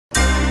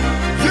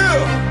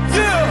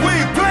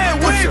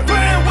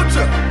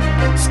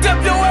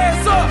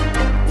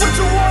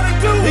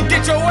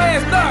your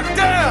ass knocked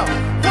down.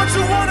 What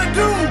you wanna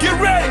do? Get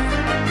ready.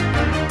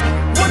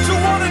 What you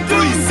wanna do?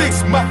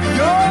 3-6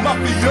 Mafia,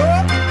 Mafia.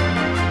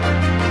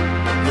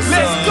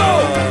 Let's go.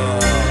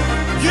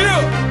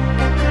 Yeah.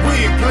 We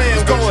ain't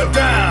playing, going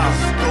down.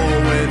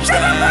 We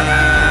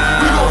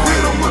gon'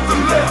 hit him with the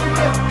left,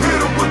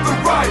 hit him with the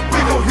right. We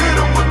gon' hit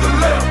him with the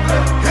left,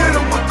 hit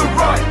him with the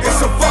right.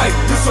 It's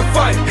a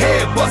fight,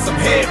 head bust him,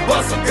 head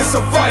bust him. It's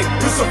a fight,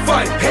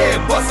 head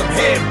bust him,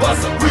 head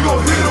bust him. We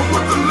gon' hit him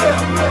with the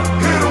left,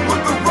 hit him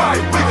with the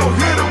right. We gon'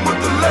 hit him with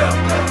the left,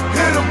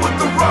 hit him with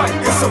the right.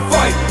 It's a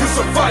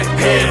fight,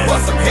 head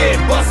bust him, head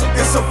bust him.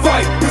 It's a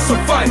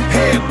fight,